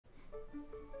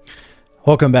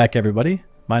Welcome back, everybody.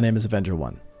 My name is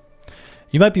Avenger1.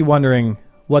 You might be wondering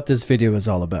what this video is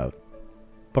all about,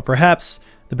 but perhaps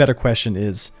the better question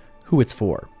is who it's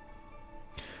for.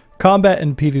 Combat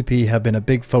and PvP have been a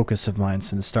big focus of mine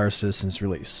since Star Citizen's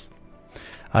release.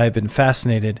 I have been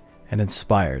fascinated and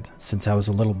inspired since I was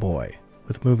a little boy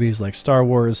with movies like Star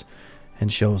Wars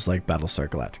and shows like Battlestar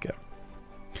Galactica.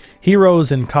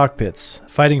 Heroes in cockpits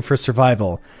fighting for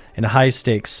survival in a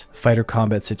high-stakes fighter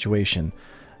combat situation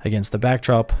against the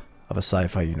backdrop of a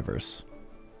sci-fi universe.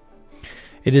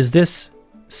 It is this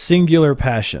singular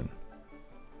passion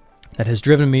that has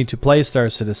driven me to play Star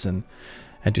Citizen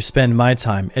and to spend my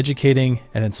time educating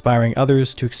and inspiring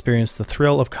others to experience the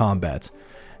thrill of combat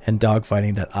and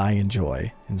dogfighting that I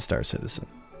enjoy in Star Citizen.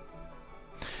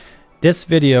 This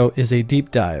video is a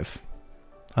deep dive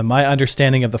on my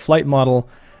understanding of the flight model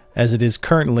as it is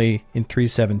currently in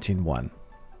 3.17.1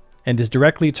 and is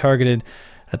directly targeted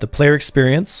at the player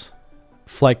experience,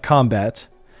 flight combat,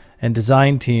 and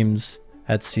design teams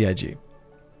at CIG.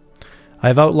 I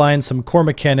have outlined some core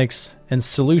mechanics and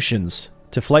solutions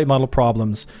to flight model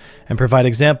problems and provide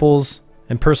examples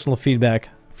and personal feedback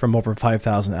from over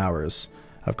 5,000 hours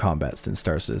of combat since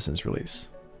Star Citizen's release.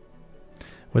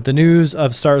 With the news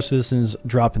of Star Citizen's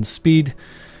drop in speed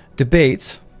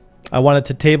debate, I wanted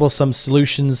to table some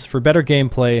solutions for better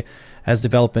gameplay as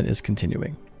development is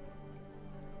continuing.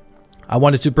 I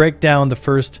wanted to break down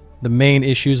the main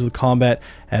issues with combat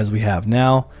as we have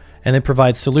now, and then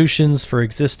provide solutions for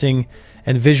existing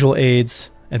and visual aids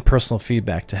and personal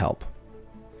feedback to help.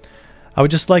 I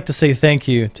would just like to say thank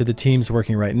you to the teams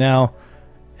working right now,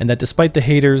 and that despite the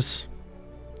haters,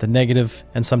 the negative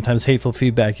and sometimes hateful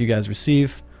feedback you guys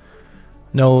receive,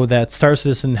 know that Star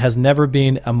Citizen has never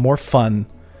been a more fun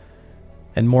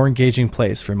and more engaging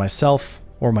place for myself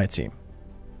or my team.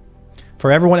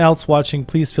 For everyone else watching,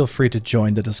 please feel free to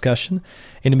join the discussion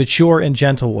in a mature and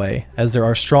gentle way, as there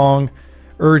are strong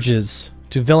urges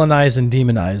to villainize and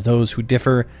demonize those who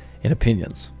differ in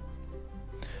opinions.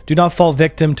 Do not fall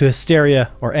victim to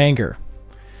hysteria or anger.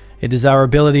 It is our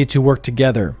ability to work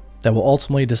together that will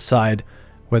ultimately decide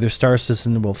whether Star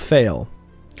Citizen will fail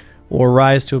or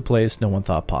rise to a place no one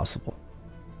thought possible.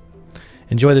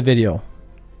 Enjoy the video,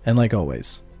 and like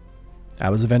always,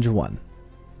 I was Avenger1,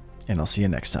 and I'll see you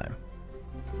next time.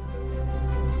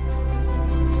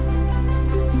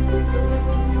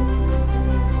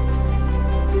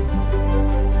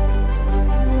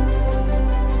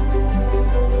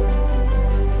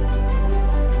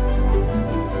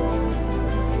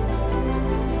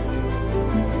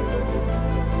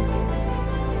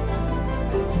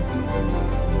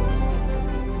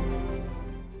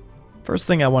 First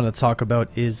thing I want to talk about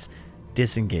is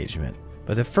disengagement.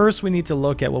 But at first we need to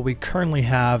look at what we currently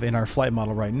have in our flight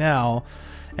model right now,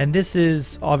 and this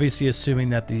is obviously assuming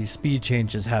that the speed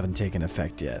changes haven't taken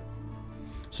effect yet.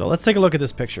 So let's take a look at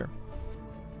this picture.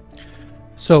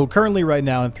 So currently right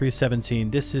now in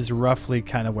 3.17, this is roughly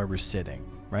kind of where we're sitting,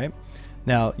 right?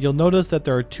 Now you'll notice that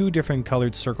there are two different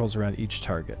colored circles around each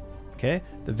target. Okay,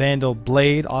 the Vandal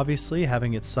blade obviously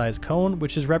having its size cone,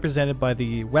 which is represented by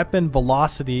the weapon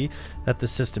velocity that the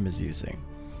system is using.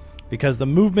 Because the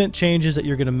movement changes that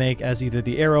you're going to make as either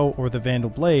the arrow or the Vandal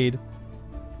blade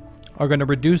are going to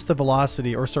reduce the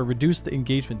velocity, or reduce the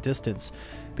engagement distance,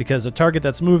 because a target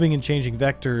that's moving and changing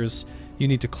vectors you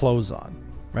need to close on,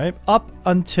 right? Up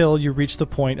until you reach the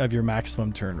point of your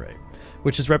maximum turn rate,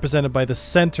 which is represented by the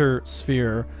center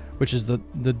sphere, which is the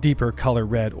deeper color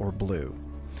red or blue.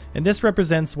 And this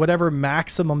represents whatever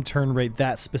maximum turn rate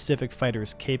that specific fighter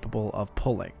is capable of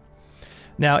pulling.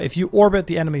 Now, if you orbit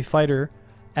the enemy fighter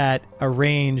at a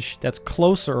range that's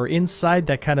closer or inside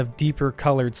that kind of deeper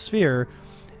colored sphere,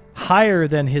 higher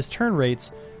than his turn rates,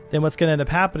 then what's going to end up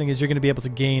happening is you're going to be able to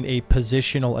gain a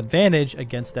positional advantage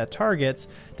against that target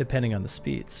depending on the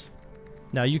speeds.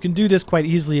 Now, you can do this quite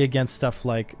easily against stuff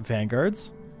like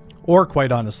Vanguards, or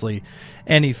quite honestly,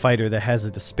 any fighter that has a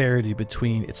disparity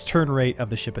between its turn rate of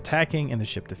the ship attacking and the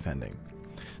ship defending.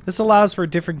 This allows for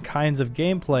different kinds of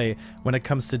gameplay when it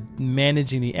comes to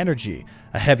managing the energy.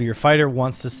 A heavier fighter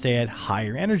wants to stay at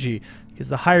higher energy, because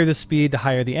the higher the speed, the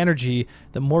higher the energy,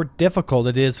 the more difficult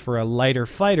it is for a lighter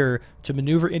fighter to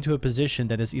maneuver into a position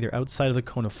that is either outside of the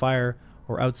cone of fire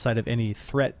or outside of any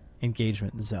threat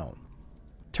engagement zone.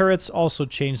 Turrets also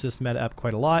change this meta up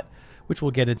quite a lot, which we'll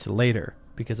get into later,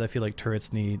 because I feel like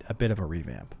turrets need a bit of a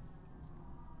revamp.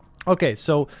 Okay,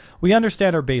 so we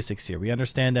understand our basics here. We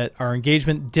understand that our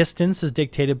engagement distance is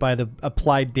dictated by the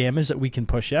applied damage that we can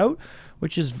push out,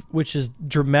 which is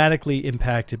dramatically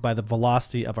impacted by the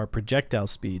velocity of our projectile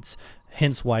speeds.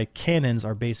 Hence why cannons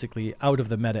are basically out of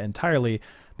the meta entirely,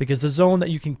 because the zone that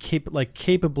you can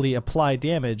capably apply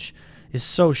damage is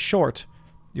so short,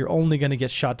 you're only going to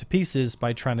get shot to pieces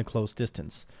by trying to close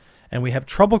distance. And we have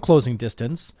trouble closing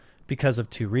distance because of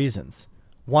two reasons.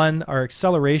 One, our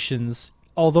accelerations,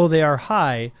 although they are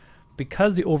high,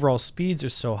 because the overall speeds are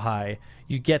so high,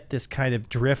 you get this kind of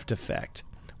drift effect,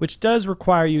 which does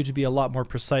require you to be a lot more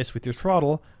precise with your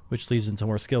throttle, which leads into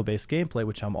more skill-based gameplay,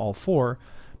 which I'm all for.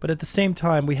 But at the same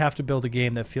time, we have to build a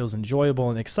game that feels enjoyable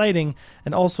and exciting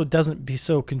and also doesn't be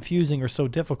so confusing or so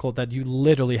difficult that you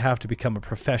literally have to become a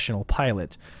professional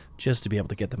pilot just to be able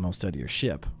to get the most out of your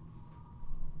ship.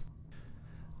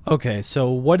 Okay, so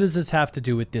what does this have to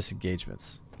do with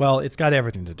disengagements? Well, it's got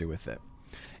everything to do with it.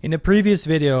 In a previous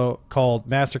video called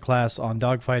Masterclass on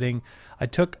Dogfighting, I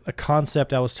took a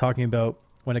concept I was talking about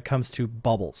when it comes to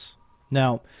bubbles.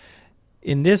 Now,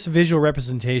 in this visual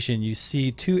representation, you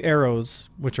see two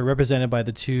arrows, which are represented by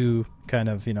the two kind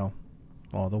of, the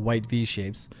white V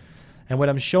shapes. And what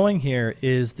I'm showing here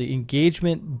is the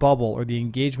engagement bubble or the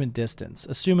engagement distance.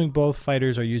 Assuming both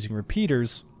fighters are using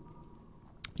repeaters,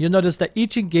 you'll notice that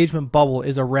each engagement bubble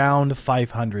is around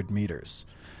 500 meters.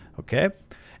 Okay?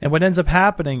 And what ends up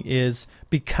happening is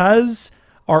because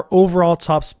our overall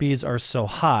top speeds are so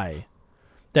high,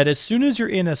 that as soon as you're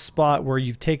in a spot where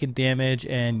you've taken damage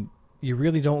and you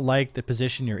really don't like the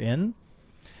position you're in,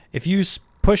 if you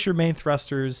push your main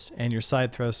thrusters and your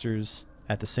side thrusters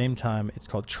at the same time, it's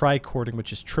called tri-cording,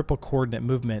 which is triple coordinate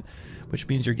movement, which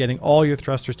means you're getting all your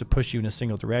thrusters to push you in a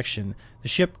single direction. The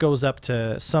ship goes up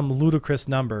to some ludicrous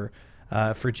number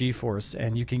for G-force,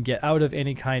 and you can get out of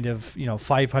any kind of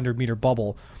 500 meter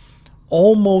bubble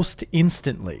almost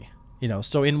instantly.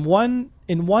 So in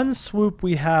one swoop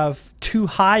we have too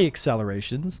high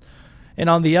accelerations, and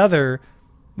on the other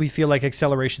we feel like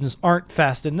accelerations aren't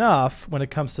fast enough when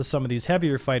it comes to some of these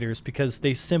heavier fighters because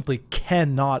they simply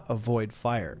cannot avoid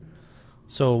fire.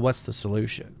 So what's the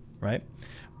solution, right?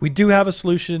 We do have a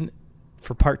solution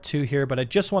for part 2 here, but I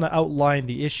just want to outline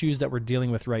the issues that we're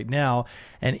dealing with right now.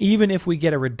 And even if we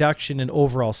get a reduction in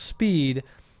overall speed,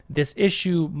 this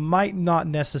issue might not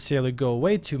necessarily go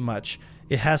away too much.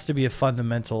 It has to be a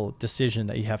fundamental decision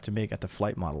that you have to make at the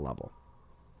flight model level.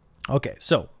 Okay,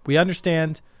 so we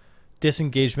understand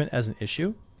disengagement as an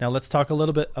issue. Now let's talk a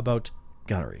little bit about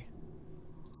gunnery.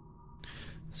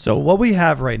 So what we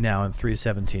have right now in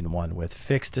 3.17.1 with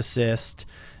fixed assist,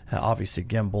 obviously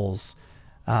gimbals,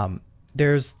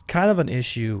 there's kind of an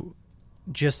issue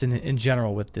just in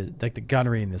general with the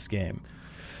gunnery in this game.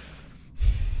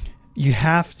 You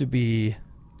have to be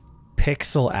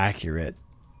pixel accurate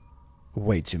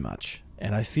way too much.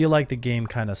 And I feel like the game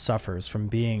kind of suffers from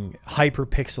being hyper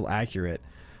pixel accurate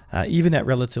even at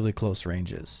relatively close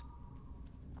ranges.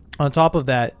 On top of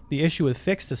that, the issue with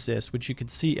fixed assist, which you can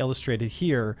see illustrated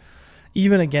here,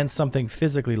 even against something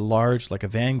physically large like a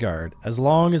Vanguard, as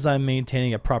long as I'm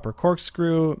maintaining a proper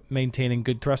corkscrew, maintaining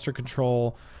good thruster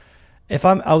control, if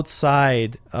I'm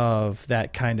outside of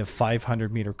that kind of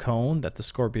 500 meter cone that the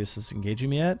Scorpius is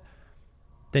engaging me at,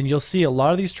 then you'll see a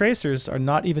lot of these tracers are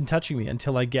not even touching me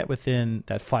until I get within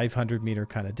that 500 meter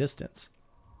kind of distance.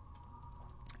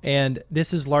 And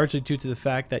this is largely due to the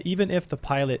fact that even if the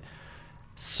pilot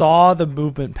saw the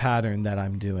movement pattern that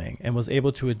I'm doing and was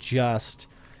able to adjust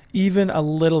even a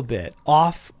little bit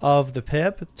off of the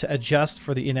pip to adjust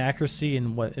for the inaccuracy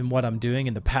in what I'm doing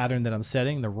and the pattern that I'm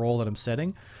setting, the roll that I'm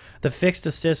setting, the fixed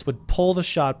assist would pull the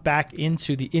shot back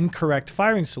into the incorrect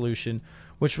firing solution,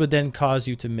 which would then cause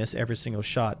you to miss every single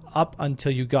shot up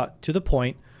until you got to the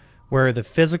point where the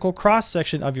physical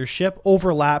cross-section of your ship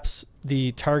overlaps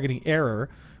the targeting error,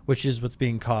 which is what's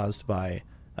being caused by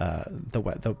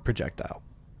the projectile.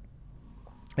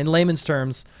 In layman's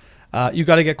terms, you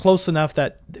got to get close enough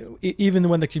that even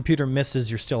when the computer misses,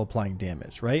 you're still applying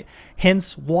damage, right?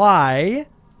 Hence why,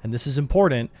 and this is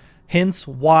important, hence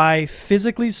why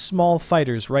physically small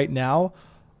fighters right now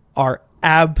are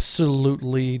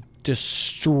absolutely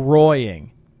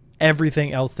destroying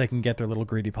everything else they can get their little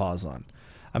greedy paws on.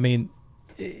 I mean,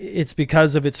 it's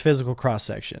because of its physical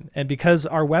cross-section, and because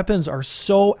our weapons are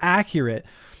so accurate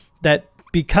that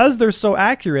because they're so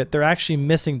accurate, they're actually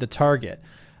missing the target.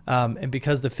 And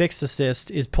because the fixed assist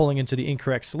is pulling into the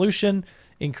incorrect solution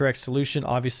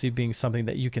obviously being something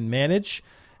that you can manage.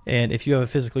 And if you have a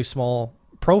physically small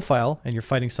profile and you're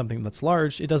fighting something that's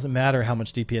large, it doesn't matter how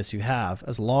much DPS you have.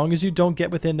 As long as you don't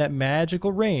get within that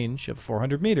magical range of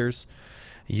 400 meters,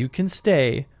 you can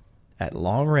stay at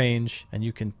long range and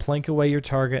you can plink away your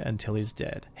target until he's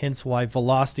dead. Hence why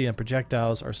velocity and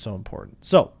projectiles are so important.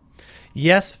 So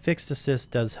yes, fixed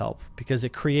assist does help because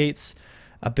it creates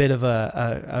a bit of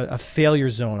a failure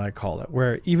zone, I call it,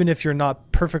 where even if you're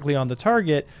not perfectly on the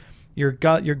target, your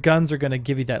guns are going to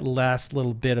give you that last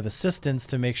little bit of assistance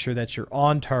to make sure that you're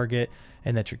on target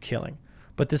and that you're killing.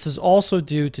 But this is also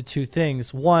due to two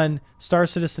things. One, Star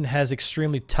Citizen has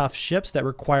extremely tough ships that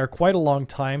require quite a long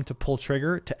time to pull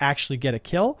trigger to actually get a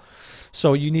kill.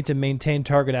 So you need to maintain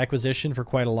target acquisition for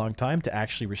quite a long time to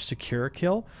actually secure a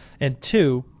kill. And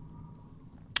two,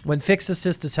 when fixed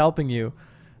assist is helping you,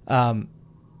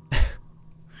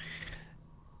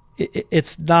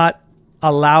 it's not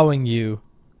allowing you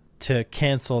to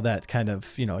cancel that kind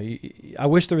of, you know, I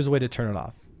wish there was a way to turn it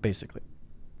off, basically.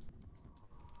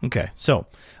 Okay, so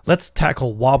let's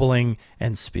tackle wobbling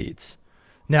and speeds.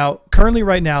 Now, currently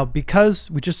right now, because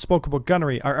we just spoke about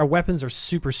gunnery, our weapons are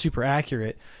super, super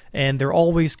accurate, and they're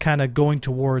always kind of going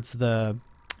towards the,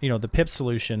 you know, the pip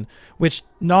solution, which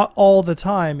not all the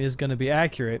time is going to be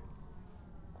accurate.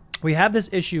 We have this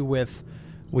issue with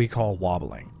we call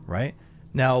wobbling, right?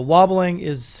 Now, wobbling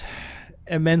is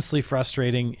immensely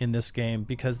frustrating in this game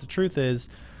because the truth is,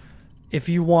 if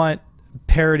you want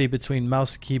parity between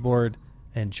mouse and keyboard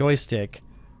and joystick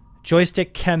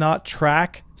cannot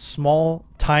track small,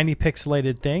 tiny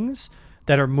pixelated things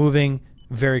that are moving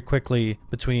very quickly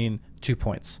between 2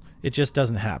 points. It just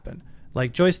doesn't happen.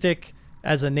 Like, joystick,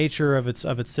 as a nature of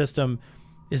its system,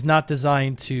 is not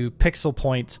designed to pixel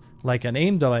point like an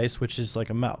aim device, which is like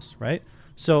a mouse, right?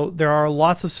 So there are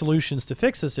lots of solutions to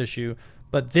fix this issue,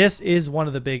 but this is one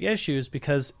of the big issues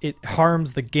because it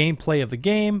harms the gameplay of the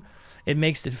game. It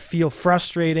makes it feel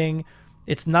frustrating.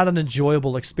 It's not an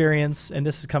enjoyable experience, and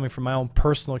this is coming from my own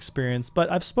personal experience,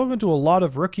 but I've spoken to a lot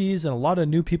of rookies and a lot of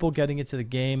new people getting into the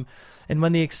game, and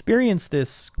when they experience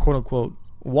this quote-unquote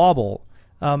wobble,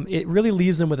 it really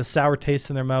leaves them with a sour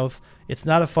taste in their mouth. It's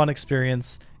not a fun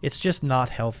experience. It's just not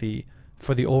healthy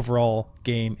for the overall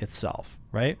game itself,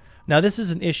 right? Now, this is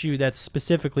an issue that's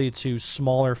specifically to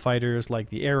smaller fighters like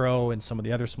the Arrow and some of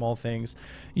the other small things.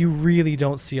 You really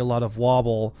don't see a lot of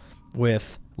wobble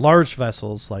with large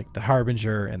vessels like the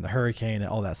Harbinger and the Hurricane and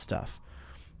all that stuff.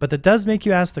 But that does make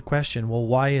you ask the question, well,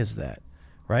 why is that,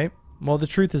 right? Well, the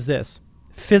truth is this.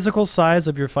 Physical size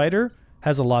of your fighter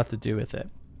has a lot to do with it.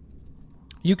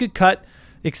 You could cut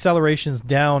accelerations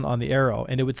down on the Arrow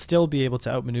and it would still be able to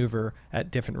outmaneuver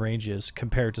at different ranges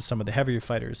compared to some of the heavier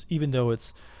fighters, even though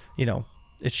it's, you know,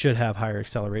 it should have higher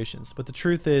accelerations. But the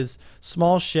truth is,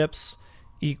 small ships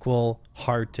equal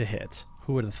hard to hit.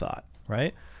 Who would have thought,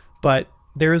 right? But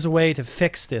there is a way to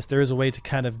fix this. There is a way to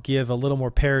kind of give a little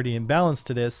more parity and balance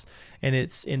to this, and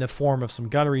it's in the form of some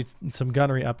gunnery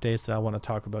updates that I want to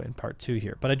talk about in part 2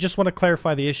 here. But I just want to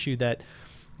clarify the issue that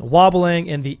wobbling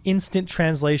and the instant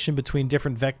translation between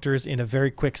different vectors in a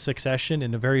very quick succession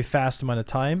in a very fast amount of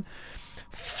time,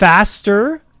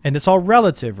 faster, and it's all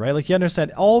relative, right? Like, you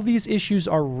understand, all these issues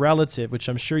are relative, which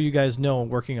I'm sure you guys know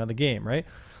working on the game, right?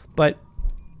 But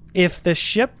if the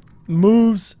ship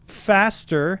moves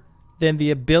faster than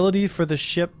the ability for the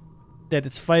ship that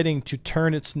it's fighting to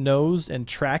turn its nose and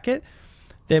track it,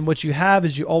 then what you have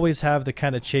is you always have the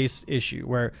kind of chase issue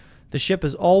where the ship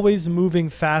is always moving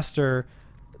faster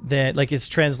than, like, its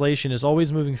translation is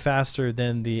always moving faster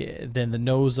than the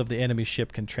nose of the enemy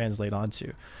ship can translate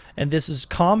onto. And this is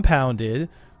compounded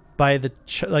by the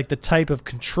the type of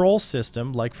control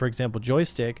system, like for example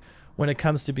joystick, when it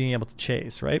comes to being able to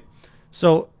chase, right?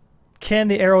 So can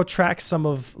the Arrow track some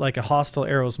of like a hostile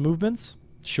Arrow's movements?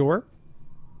 Sure.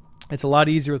 It's a lot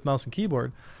easier with mouse and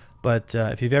keyboard, but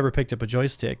if you've ever picked up a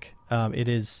joystick, it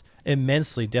is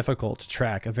immensely difficult to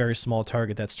track a very small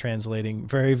target that's translating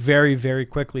very, very, very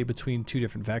quickly between two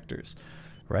different vectors,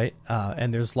 right?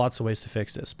 And there's lots of ways to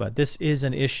fix this, but this is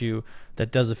an issue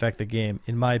that does affect the game,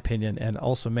 in my opinion, and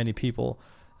also many people.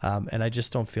 And I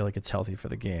just don't feel like it's healthy for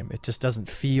the game. It just doesn't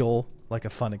feel like a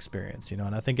fun experience, you know?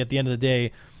 And I think at the end of the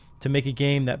day, to make a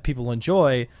game that people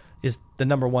enjoy is the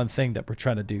 #1 thing that we're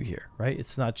trying to do here, right?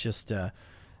 It's not just,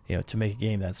 you know, to make a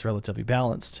game that's relatively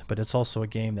balanced, but it's also a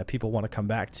game that people want to come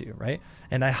back to, right?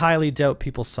 And I highly doubt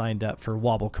people signed up for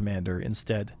Wobble Commander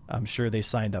instead. I'm sure they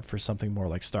signed up for something more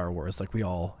like Star Wars, like we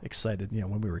all excited, you know,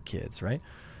 when we were kids, right?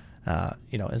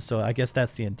 You know, and so I guess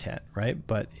that's the intent, right?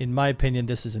 But in my opinion,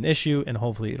 this is an issue, and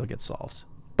hopefully it'll get solved.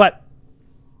 But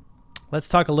let's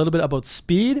talk a little bit about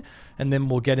speed, and then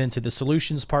we'll get into the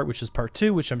solutions part, which is part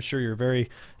 2, which I'm sure you're very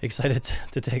excited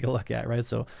to take a look at, right?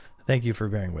 So thank you for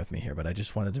bearing with me here, but I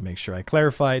just wanted to make sure I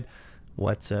clarified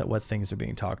what things are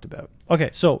being talked about. Okay,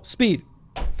 so speed.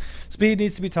 Speed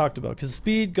needs to be talked about because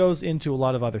speed goes into a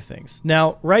lot of other things.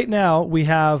 Now, right now, we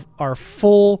have our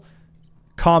full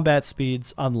combat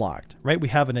speeds unlocked, right? We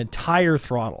have an entire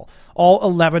throttle, all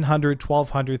 1100,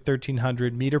 1200,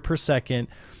 1300 meter per second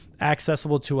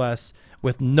accessible to us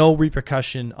with no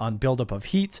repercussion on buildup of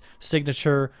heat,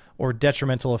 signature, or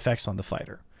detrimental effects on the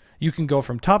fighter. You can go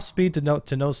from top speed to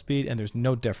no speed, and there's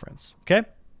no difference. Okay?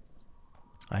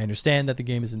 I understand that the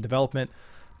game is in development,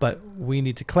 but we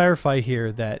need to clarify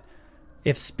here that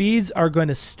if speeds are going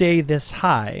to stay this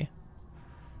high,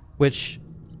 which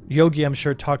Yogi, I'm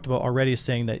sure, talked about already,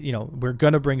 saying that, you know, we're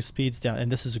going to bring speeds down,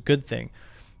 and this is a good thing.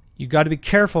 You got to be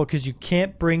careful because you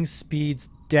can't bring speeds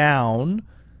down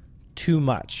too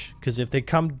much, because if they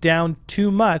come down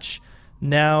too much,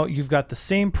 now you've got the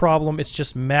same problem, it's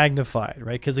just magnified,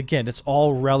 right? Because again, it's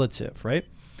all relative, right?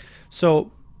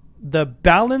 So the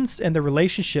balance and the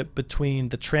relationship between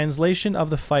the translation of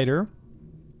the fighter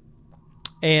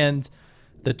and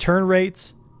the turn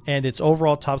rates and its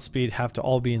overall top speed have to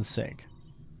all be in sync.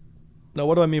 Now,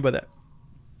 what do I mean by that?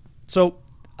 So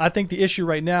I think the issue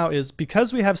right now is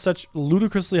because we have such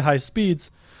ludicrously high speeds,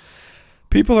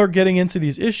 people are getting into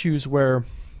these issues where,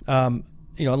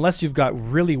 you know, unless you've got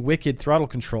really wicked throttle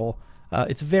control,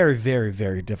 it's very, very,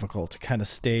 very difficult to kind of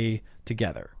stay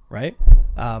together, right?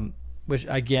 Which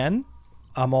again,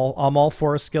 I'm all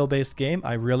for a skill-based game.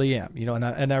 I really am, you know,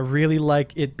 and I really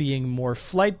like it being more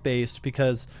flight-based,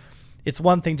 because it's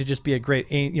one thing to just be a great,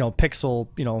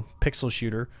 pixel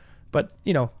shooter, but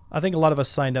you know, I think a lot of us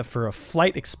signed up for a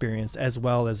flight experience as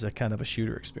well as a kind of a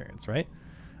shooter experience, right?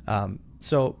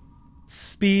 So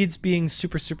speeds being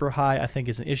super, super high, I think,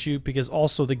 is an issue, because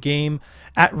also the game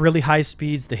at really high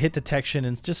speeds, the hit detection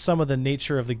and just some of the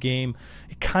nature of the game,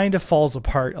 it kind of falls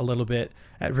apart a little bit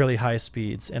at really high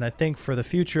speeds. And I think for the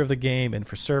future of the game and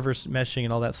for server meshing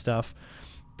and all that stuff,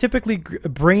 typically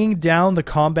bringing down the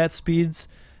combat speeds,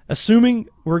 assuming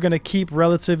we're going to keep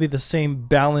relatively the same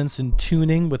balance and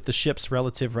tuning with the ships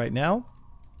relative right now,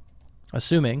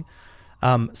 assuming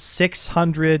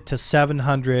 600 to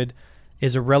 700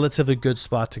 is a relatively good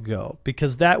spot to go,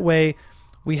 because that way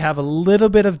we have a little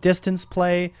bit of distance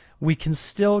play. We can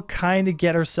still kind of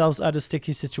get ourselves out of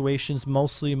sticky situations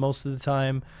most of the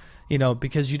time, you know,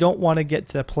 because you don't want to get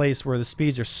to the place where the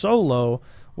speeds are so low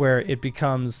where it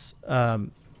becomes,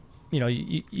 you know,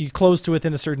 you close to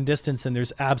within a certain distance and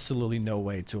there's absolutely no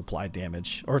way to apply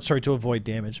damage, or sorry, to avoid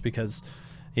damage, because,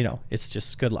 you know, it's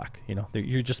just good luck. You know,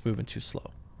 you're just moving too slow,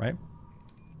 right?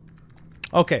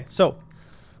 Okay, so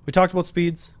we talked about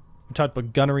speeds, we talked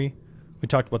about gunnery, we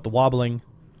talked about the wobbling,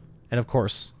 and of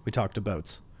course, we talked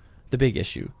about the big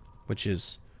issue, which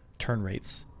is turn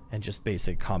rates and just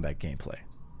basic combat gameplay,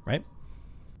 right?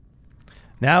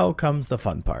 Now comes the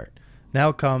fun part.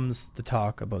 Now comes the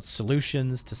talk about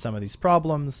solutions to some of these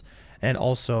problems, and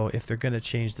also if they're going to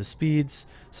change the speeds,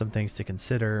 some things to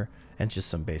consider, and just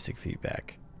some basic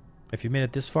feedback. If you made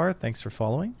it this far, thanks for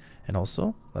following, and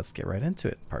also let's get right into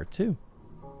it. Part 2.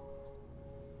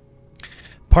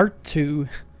 Part 2,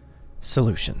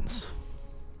 solutions.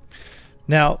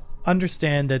 Now,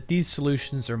 understand that these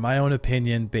solutions are my own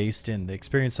opinion based in the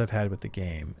experience I've had with the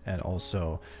game, and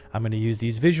also I'm going to use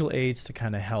these visual aids to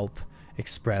kind of help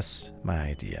express my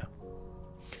idea.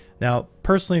 Now,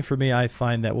 personally for me, I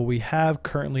find that what we have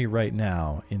currently right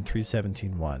now in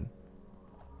 3.17.1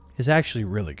 is actually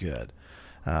really good.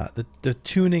 The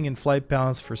tuning and flight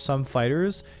balance for some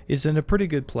fighters is in a pretty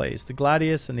good place. The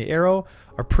Gladius and the Arrow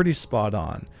are pretty spot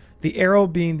on. The Arrow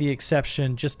being the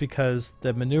exception just because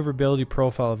the maneuverability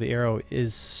profile of the Arrow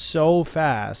is so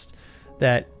fast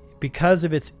that because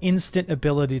of its instant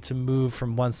ability to move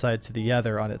from one side to the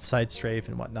other on its side strafe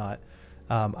and whatnot,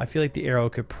 I feel like the Arrow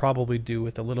could probably do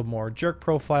with a little more jerk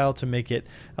profile to make it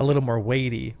a little more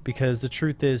weighty, because the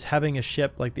truth is, having a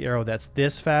ship like the Arrow that's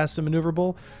this fast and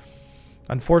maneuverable,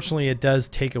 unfortunately, it does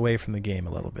take away from the game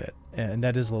a little bit, and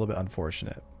that is a little bit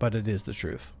unfortunate, but it is the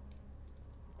truth.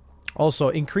 Also,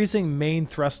 increasing main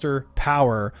thruster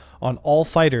power on all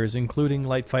fighters, including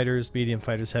light fighters, medium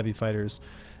fighters, heavy fighters,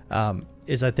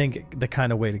 is, I think, the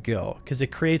kind of way to go, because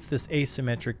it creates this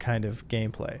asymmetric kind of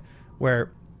gameplay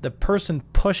where the person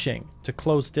pushing to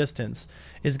close distance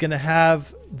is going to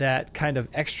have that kind of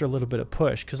extra little bit of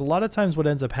push, because a lot of times what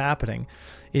ends up happening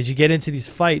is you get into these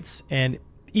fights and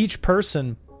each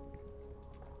person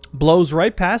blows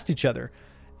right past each other,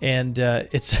 and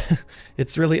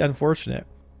it's really unfortunate,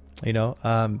 you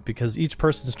know, because each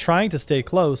person is trying to stay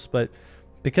close, but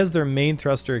because their main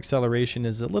thruster acceleration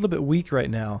is a little bit weak right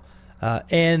now,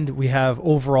 and we have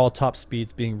overall top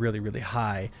speeds being really, really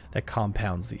high, that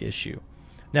compounds the issue.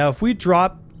 Now, if we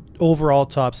drop overall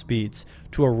top speeds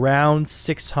to around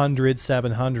 600,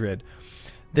 700,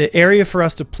 the area for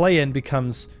us to play in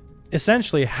becomes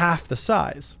essentially half the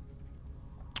size,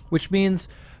 which means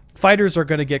fighters are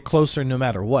going to get closer no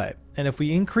matter what. And if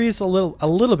we increase a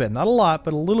little bit, not a lot,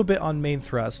 but a little bit on main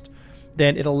thrust,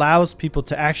 then it allows people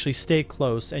to actually stay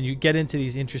close, and you get into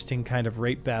these interesting kind of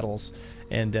rate battles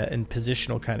and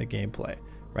positional kind of gameplay,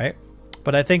 right?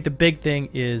 But I think the big thing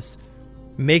is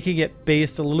making it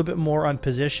based a little bit more on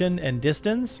position and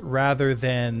distance rather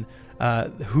than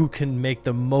who can make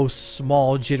the most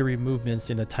small jittery movements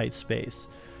in a tight space,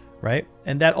 right?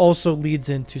 And that also leads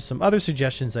into some other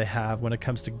suggestions I have when it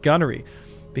comes to gunnery,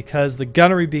 because the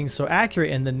gunnery being so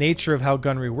accurate and the nature of how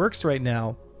gunnery works right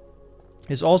now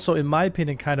is also, in my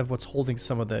opinion, kind of what's holding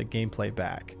some of the gameplay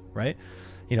back, right?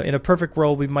 You know, in a perfect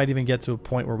world, we might even get to a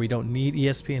point where we don't need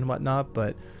ESP and whatnot,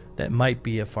 but that might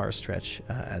be a far stretch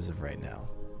as of right now.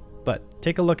 But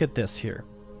take a look at this here.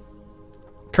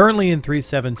 Currently in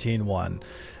 3.17.1,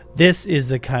 this is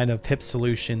the kind of pip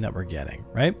solution that we're getting,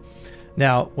 right?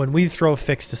 Now, when we throw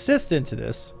fixed assist into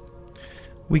this,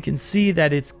 we can see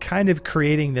that it's kind of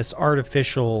creating this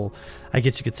artificial, I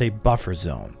guess you could say, buffer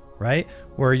zone, right?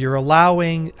 Where you're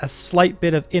allowing a slight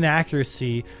bit of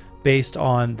inaccuracy based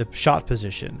on the shot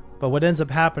position. But what ends up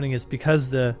happening is, because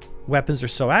the weapons are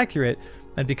so accurate,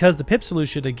 and because the pip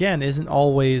solution, again, isn't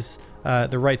always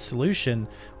the right solution,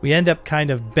 we end up kind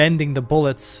of bending the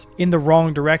bullets in the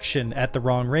wrong direction at the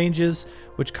wrong ranges,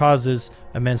 which causes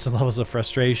immense levels of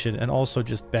frustration and also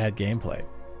just bad gameplay.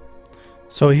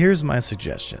 So here's my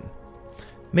suggestion.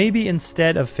 Maybe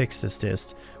instead of fixed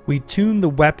assist, we tune the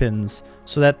weapons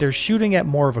so that they're shooting at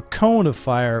more of a cone of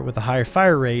fire with a higher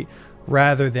fire rate,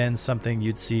 rather than something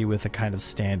you'd see with a kind of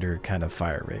standard kind of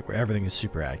fire rate where everything is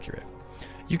super accurate.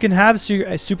 You can have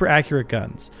super accurate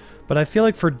guns, but I feel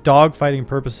like for dogfighting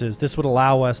purposes, this would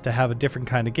allow us to have a different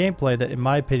kind of gameplay that, in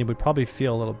my opinion, would probably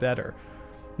feel a little better.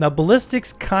 Now,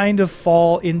 ballistics kind of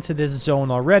fall into this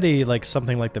zone already, like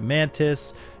something like the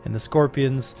Mantis and the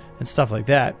Scorpions and stuff like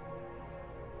that.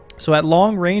 So at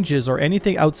long ranges, or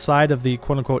anything outside of the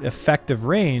quote-unquote effective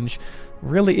range,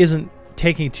 really isn't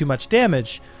taking too much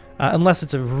damage unless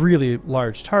it's a really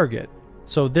large target.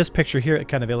 So this picture here, it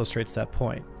kind of illustrates that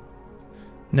point.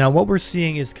 Now, what we're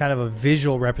seeing is kind of a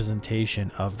visual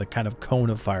representation of the kind of cone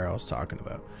of fire I was talking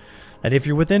about. And if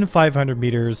you're within 500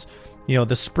 meters, you know,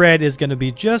 the spread is going to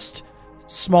be just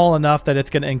small enough that it's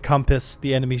going to encompass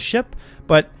the enemy ship,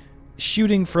 but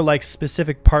shooting for like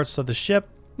specific parts of the ship,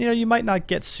 you know, you might not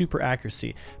get super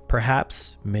accuracy.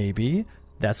 Perhaps, maybe,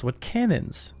 that's what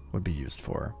cannons would be used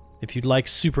for. If you'd like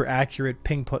super accurate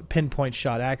pinpoint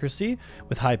shot accuracy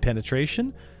with high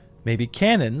penetration, maybe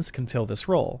cannons can fill this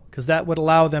role, because that would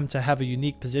allow them to have a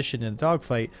unique position in a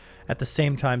dogfight, at the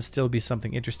same time still be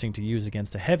something interesting to use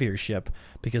against a heavier ship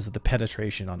because of the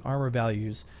penetration on armor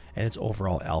values and its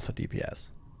overall alpha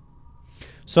DPS.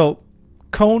 So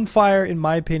cone fire, in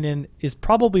my opinion, is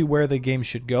probably where the game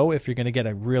should go if you're going to get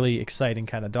a really exciting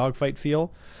kind of dogfight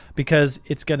feel, because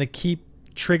it's going to keep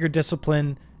trigger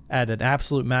discipline at an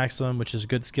absolute maximum, which is a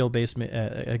good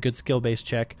skill-based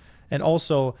check, and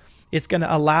also it's going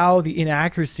to allow the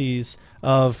inaccuracies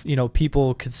of, you know,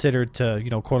 people considered to, you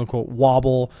know, quote unquote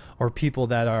wobble, or people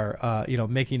that are, you know,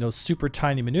 making those super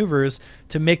tiny maneuvers,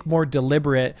 to make more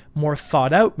deliberate, more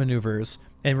thought out maneuvers,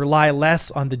 and rely less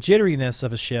on the jitteriness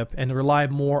of a ship and rely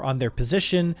more on their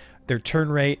position, their turn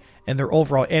rate, and their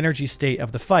overall energy state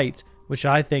of the fight, which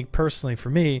I think personally for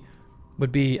me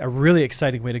would be a really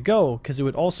exciting way to go, because it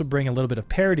would also bring a little bit of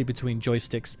parity between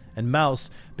joysticks and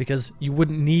mouse, because you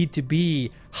wouldn't need to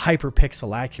be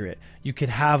hyperpixel accurate. You could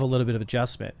have a little bit of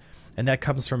adjustment, and that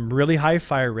comes from really high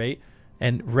fire rate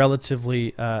and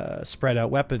relatively spread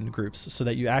out weapon groups, so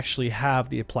that you actually have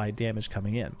the applied damage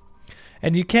coming in.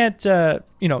 And you can't,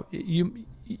 you know,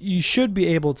 you should be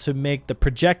able to make the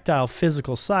projectile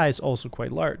physical size also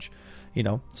quite large. You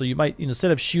know, so you might,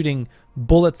 instead of shooting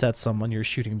bullets at someone, you're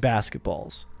shooting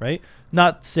basketballs, right?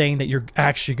 Not saying that you're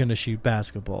actually going to shoot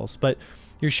basketballs, but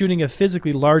you're shooting a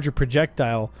physically larger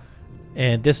projectile,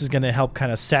 and this is going to help kind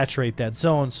of saturate that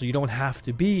zone so you don't have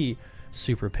to be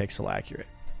super pixel accurate.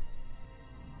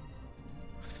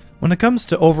 When it comes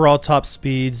to overall top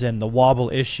speeds and the wobble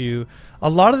issue, a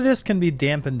lot of this can be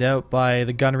dampened out by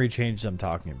the gunnery changes I'm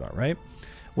talking about, right?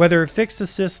 Whether fixed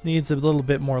assist needs a little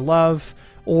bit more love,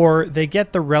 or they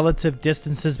get the relative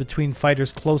distances between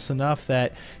fighters close enough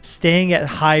that staying at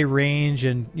high range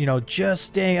and, you know, just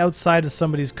staying outside of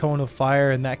somebody's cone of fire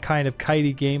and that kind of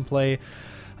kitey gameplay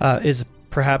is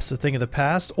perhaps a thing of the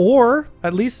past, or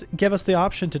at least give us the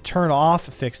option to turn off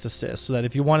fixed assist, so that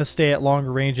if you want to stay at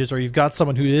longer ranges, or you've got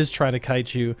someone who is trying to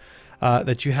kite you,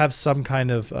 that you have some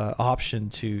kind of option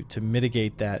to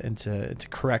mitigate that and to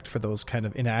correct for those kind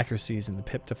of inaccuracies in the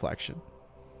pip deflection.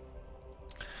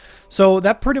 So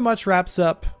that pretty much wraps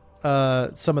up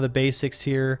some of the basics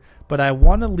here, but I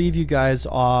want to leave you guys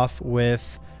off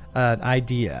with an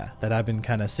idea that I've been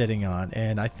kind of sitting on,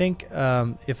 and I think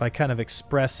if I kind of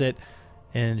express it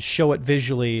and show it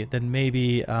visually, then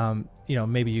maybe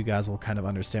maybe you guys will kind of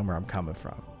understand where I'm coming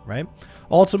from, right?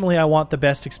 Ultimately, I want the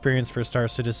best experience for Star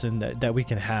Citizen that we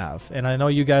can have, and I know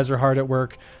you guys are hard at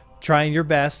work trying your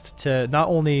best to not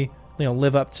only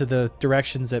live up to the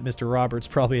directions that Mr. Roberts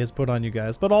probably has put on you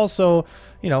guys, but also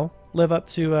live up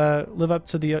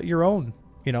to your own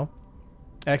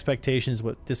expectations,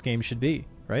 what this game should be,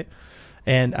 right?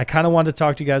 And I kind of wanted to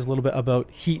talk to you guys a little bit about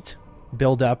heat,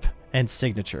 build up, and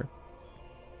signature.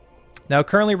 Now,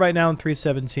 currently right now in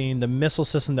 3.17, the missile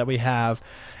system that we have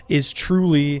is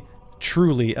truly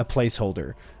a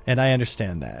placeholder, and I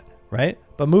understand that, right?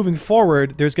 But moving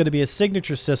forward, there's going to be a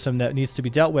signature system that needs to be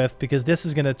dealt with, because this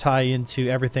is going to tie into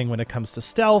everything when it comes to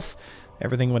stealth,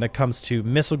 everything when it comes to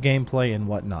missile gameplay and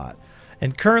whatnot.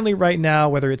 And currently right now,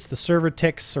 whether it's the server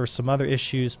ticks or some other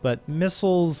issues, but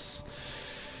missiles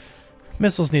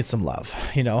need some love,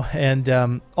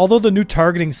 and although the new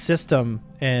targeting system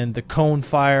and the cone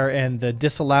fire and the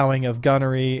disallowing of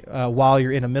gunnery while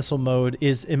you're in a missile mode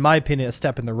is, in my opinion, a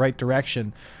step in the right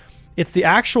direction, it's the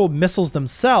actual missiles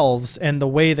themselves and the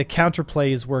way the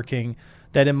counterplay is working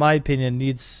that, in my opinion,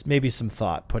 needs maybe some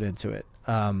thought put into it.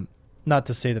 Not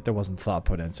to say that there wasn't thought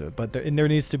put into it, but there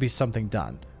needs to be something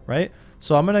done, right?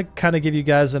 So I'm going to kind of give you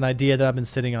guys an idea that I've been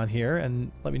sitting on here,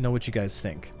 and let me know what you guys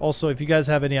think. Also, if you guys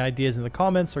have any ideas in the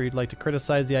comments, or you'd like to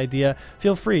criticize the idea,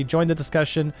 feel free, join the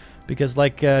discussion, because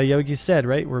like Yogi said,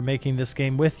 right, we're making this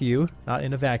game with you, not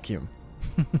in a vacuum.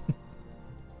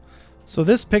 So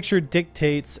this picture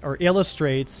dictates or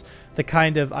illustrates the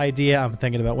kind of idea I'm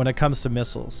thinking about when it comes to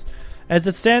missiles. As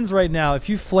it stands right now, if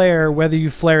you flare, whether you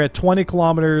flare at 20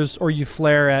 kilometers or you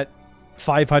flare at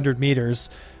 500 meters,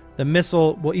 the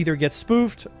missile will either get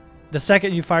spoofed the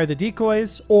second you fire the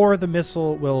decoys, or the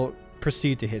missile will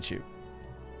proceed to hit you.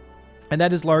 And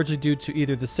that is largely due to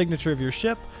either the signature of your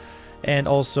ship and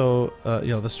also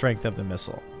the strength of the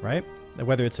missile, right?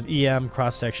 Whether it's an EM,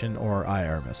 cross-section, or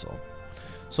IR missile.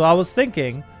 So I was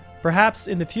thinking, perhaps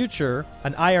in the future,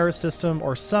 an IR system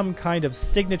or some kind of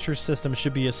signature system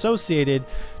should be associated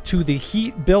to the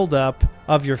heat buildup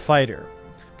of your fighter.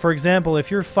 For example,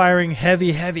 if you're firing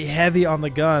heavy on the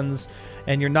guns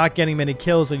and you're not getting many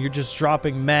kills and you're just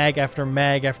dropping mag after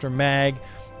mag after mag,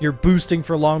 you're boosting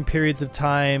for long periods of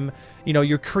time,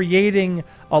 you're creating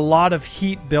a lot of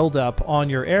heat buildup on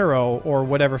your arrow or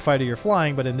whatever fighter you're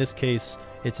flying, but in this case,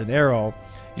 it's an arrow.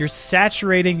 You're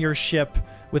saturating your ship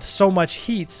with so much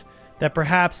heat that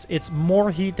perhaps it's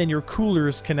more heat than your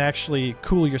coolers can actually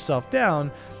cool yourself down,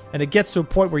 and it gets to a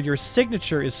point where your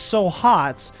signature is so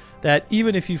hot that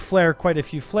even if you flare quite a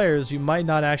few flares, you might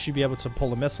not actually be able to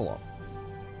pull a missile up.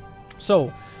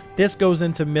 So this goes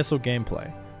into missile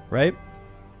gameplay, right?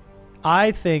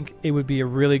 I think it would be a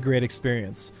really great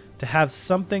experience to have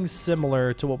something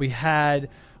similar to what we had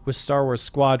with Star Wars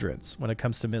Squadrons when it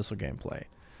comes to missile gameplay.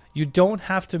 You don't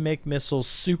have to make missiles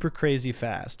super crazy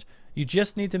fast. You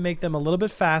just need to make them a little bit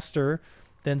faster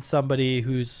than somebody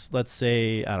who's, let's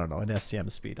say, I don't know, an SCM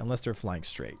speed, unless they're flying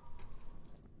straight.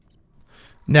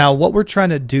 Now, what we're trying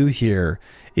to do here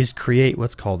is create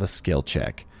what's called a skill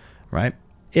check, right?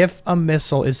 If a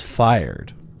missile is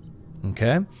fired,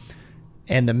 okay,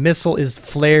 and the missile is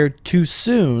flared too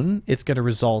soon, it's going to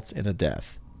result in a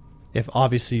death. If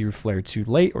obviously you flare too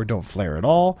late or don't flare at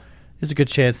all, there's a good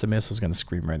chance the missile is going to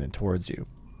scream right in towards you.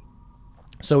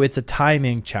 So it's a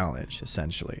timing challenge,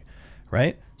 essentially,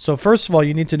 right? So first of all,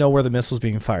 you need to know where the missile is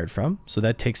being fired from. So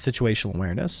that takes situational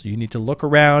awareness. You need to look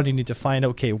around. You need to find,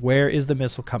 okay, where is the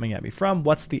missile coming at me from?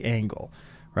 What's the angle,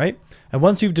 right? And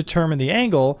once you've determined the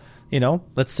angle,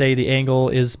 let's say the angle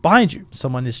is behind you.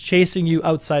 Someone is chasing you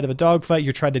outside of a dogfight.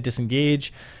 You're trying to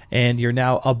disengage, and you're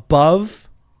now above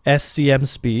SCM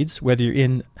speeds,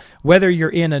 whether you're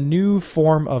in a new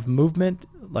form of movement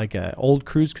like a old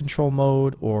cruise control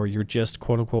mode, or you're just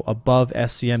quote unquote above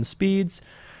SCM speeds,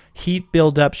 heat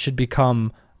buildup should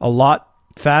become a lot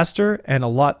faster, and a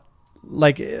lot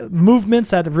like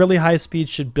movements at really high speed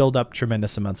should build up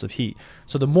tremendous amounts of heat.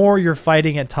 So the more you're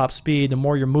fighting at top speed, the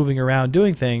more you're moving around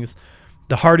doing things,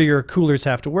 the harder your coolers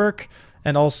have to work.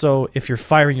 And also, if you're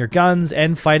firing your guns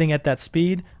and fighting at that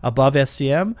speed above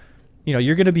SCM,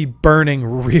 you're going to be burning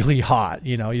really hot.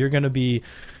 The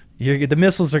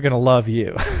missiles are going to love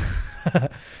you,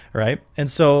 right?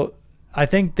 And so I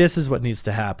think this is what needs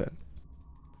to happen.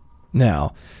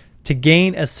 Now, to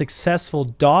gain a successful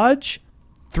dodge,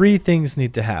 3 things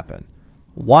need to happen.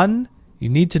 1, you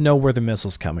need to know where the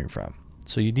missile's coming from.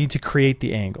 So you need to create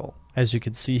the angle. As you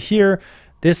can see here,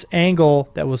 this angle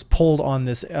that was pulled on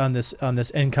this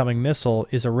incoming missile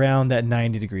is around that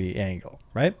 90-degree angle,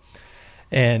 right?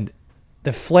 And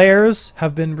the flares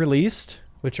have been released,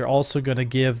 which are also going to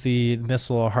give the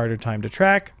missile a harder time to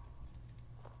track.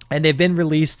 And they've been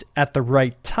released at the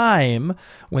right time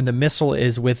when the missile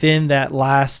is within that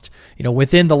last,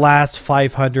 within the last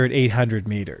 500, 800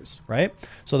 meters, right?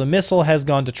 So the missile has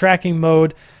gone to tracking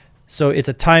mode. So it's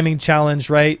a timing challenge,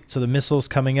 right? So the missile's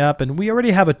coming up, and we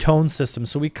already have a tone system.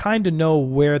 So we kind of know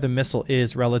where the missile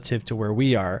is relative to where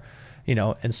we are,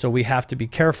 and so we have to be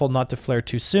careful not to flare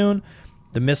too soon.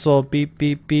 The missile, beep,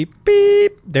 beep, beep,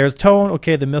 beep. There's tone.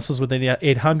 Okay, the missile's within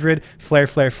 800. Flare,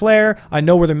 flare, flare. I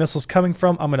know where the missile's coming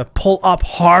from. I'm going to pull up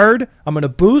hard. I'm going to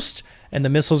boost, and the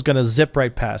missile's going to zip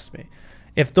right past me.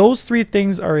 If those three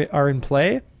things are in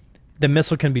play, the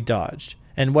missile can be dodged.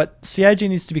 And what CIG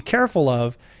needs to be careful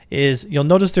of is, you'll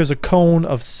notice there's a cone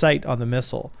of sight on the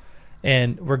missile.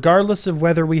 And regardless of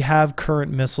whether we have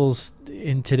current missiles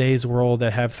in today's world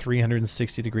that have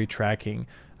 360-degree tracking,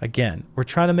 again, we're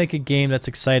trying to make a game that's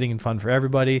exciting and fun for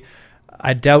everybody.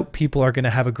 I doubt people are going to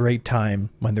have a great time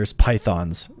when there's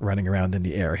pythons running around in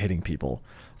the air hitting people.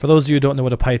 For those of you who don't know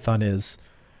what a python is,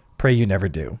 pray you never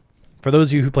do. For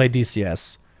those of you who play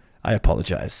DCS, I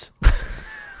apologize.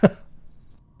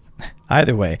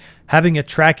 Either way, having a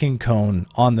tracking cone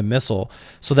on the missile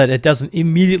so that it doesn't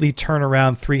immediately turn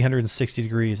around 360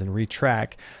 degrees and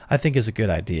retrack, I think is a good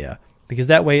idea. Because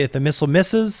that way, if the missile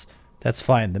misses, that's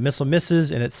fine. The missile misses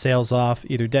and it sails off,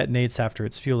 either detonates after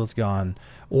its fuel is gone,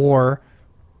 or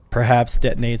perhaps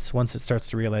detonates once it starts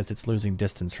to realize it's losing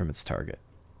distance from its target.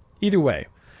 Either way,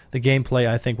 the gameplay,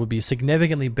 I think, would be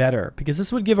significantly better, because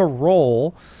this would give a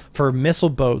role for missile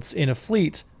boats in a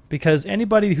fleet. Because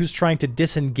anybody who's trying to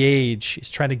disengage, is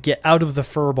trying to get out of the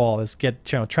furball, is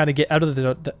trying to get out of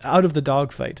the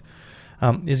dogfight,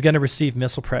 is going to receive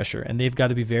missile pressure, and they've got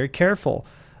to be very careful.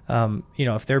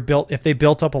 If they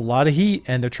built up a lot of heat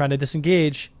and they're trying to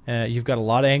disengage, you've got a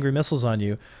lot of angry missiles on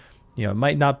you. It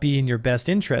might not be in your best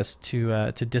interest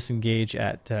to disengage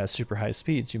at super high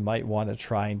speeds. You might want to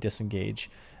try and disengage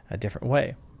a different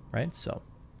way, right? So,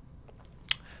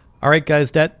 all right,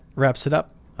 guys, that wraps it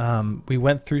up. We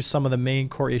went through some of the main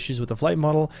core issues with the flight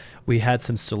model. We had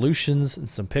some solutions and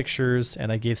some pictures,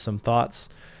 and I gave some thoughts.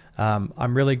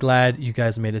 I'm really glad you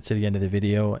guys made it to the end of the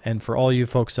video. And for all you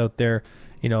folks out there,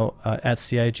 at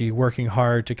CIG working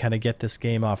hard to kind of get this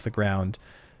game off the ground,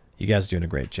 you guys are doing a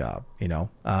great job.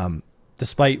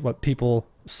 Despite what people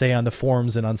say on the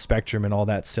forums and on Spectrum and all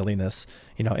that silliness,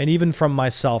 and even from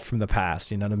myself from the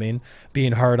past, you know what I mean?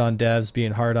 Being hard on devs,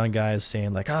 being hard on guys,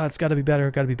 saying like, it's got to be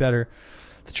better, got to be better.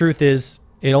 The truth is,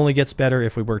 it only gets better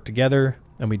if we work together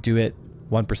and we do it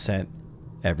 1%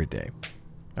 every day.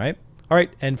 All right. All right.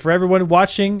 And for everyone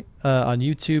watching on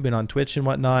YouTube and on Twitch and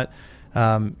whatnot,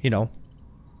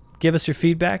 give us your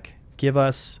feedback. Give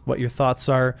us what your thoughts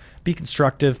are. Be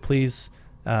constructive, please,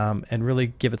 and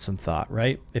really give it some thought.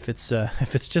 Right. If it's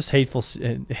just hateful,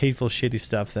 shitty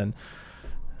stuff, then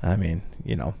I mean,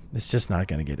 it's just not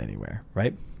going to get anywhere.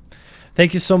 Right.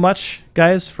 Thank you so much,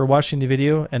 guys, for watching the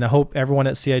video, and I hope everyone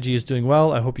at CIG is doing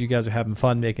well. I hope you guys are having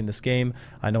fun making this game.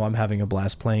 I know I'm having a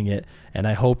blast playing it, and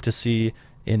I hope to see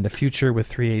in the future with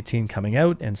 3.18 coming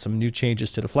out and some new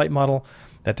changes to the flight model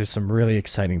that there's some really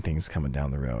exciting things coming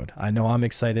down the road. I know I'm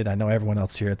excited. I know everyone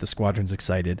else here at the squadron's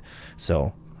excited,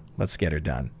 so let's get her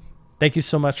done. Thank you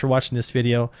so much for watching this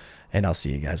video, and I'll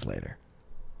see you guys later.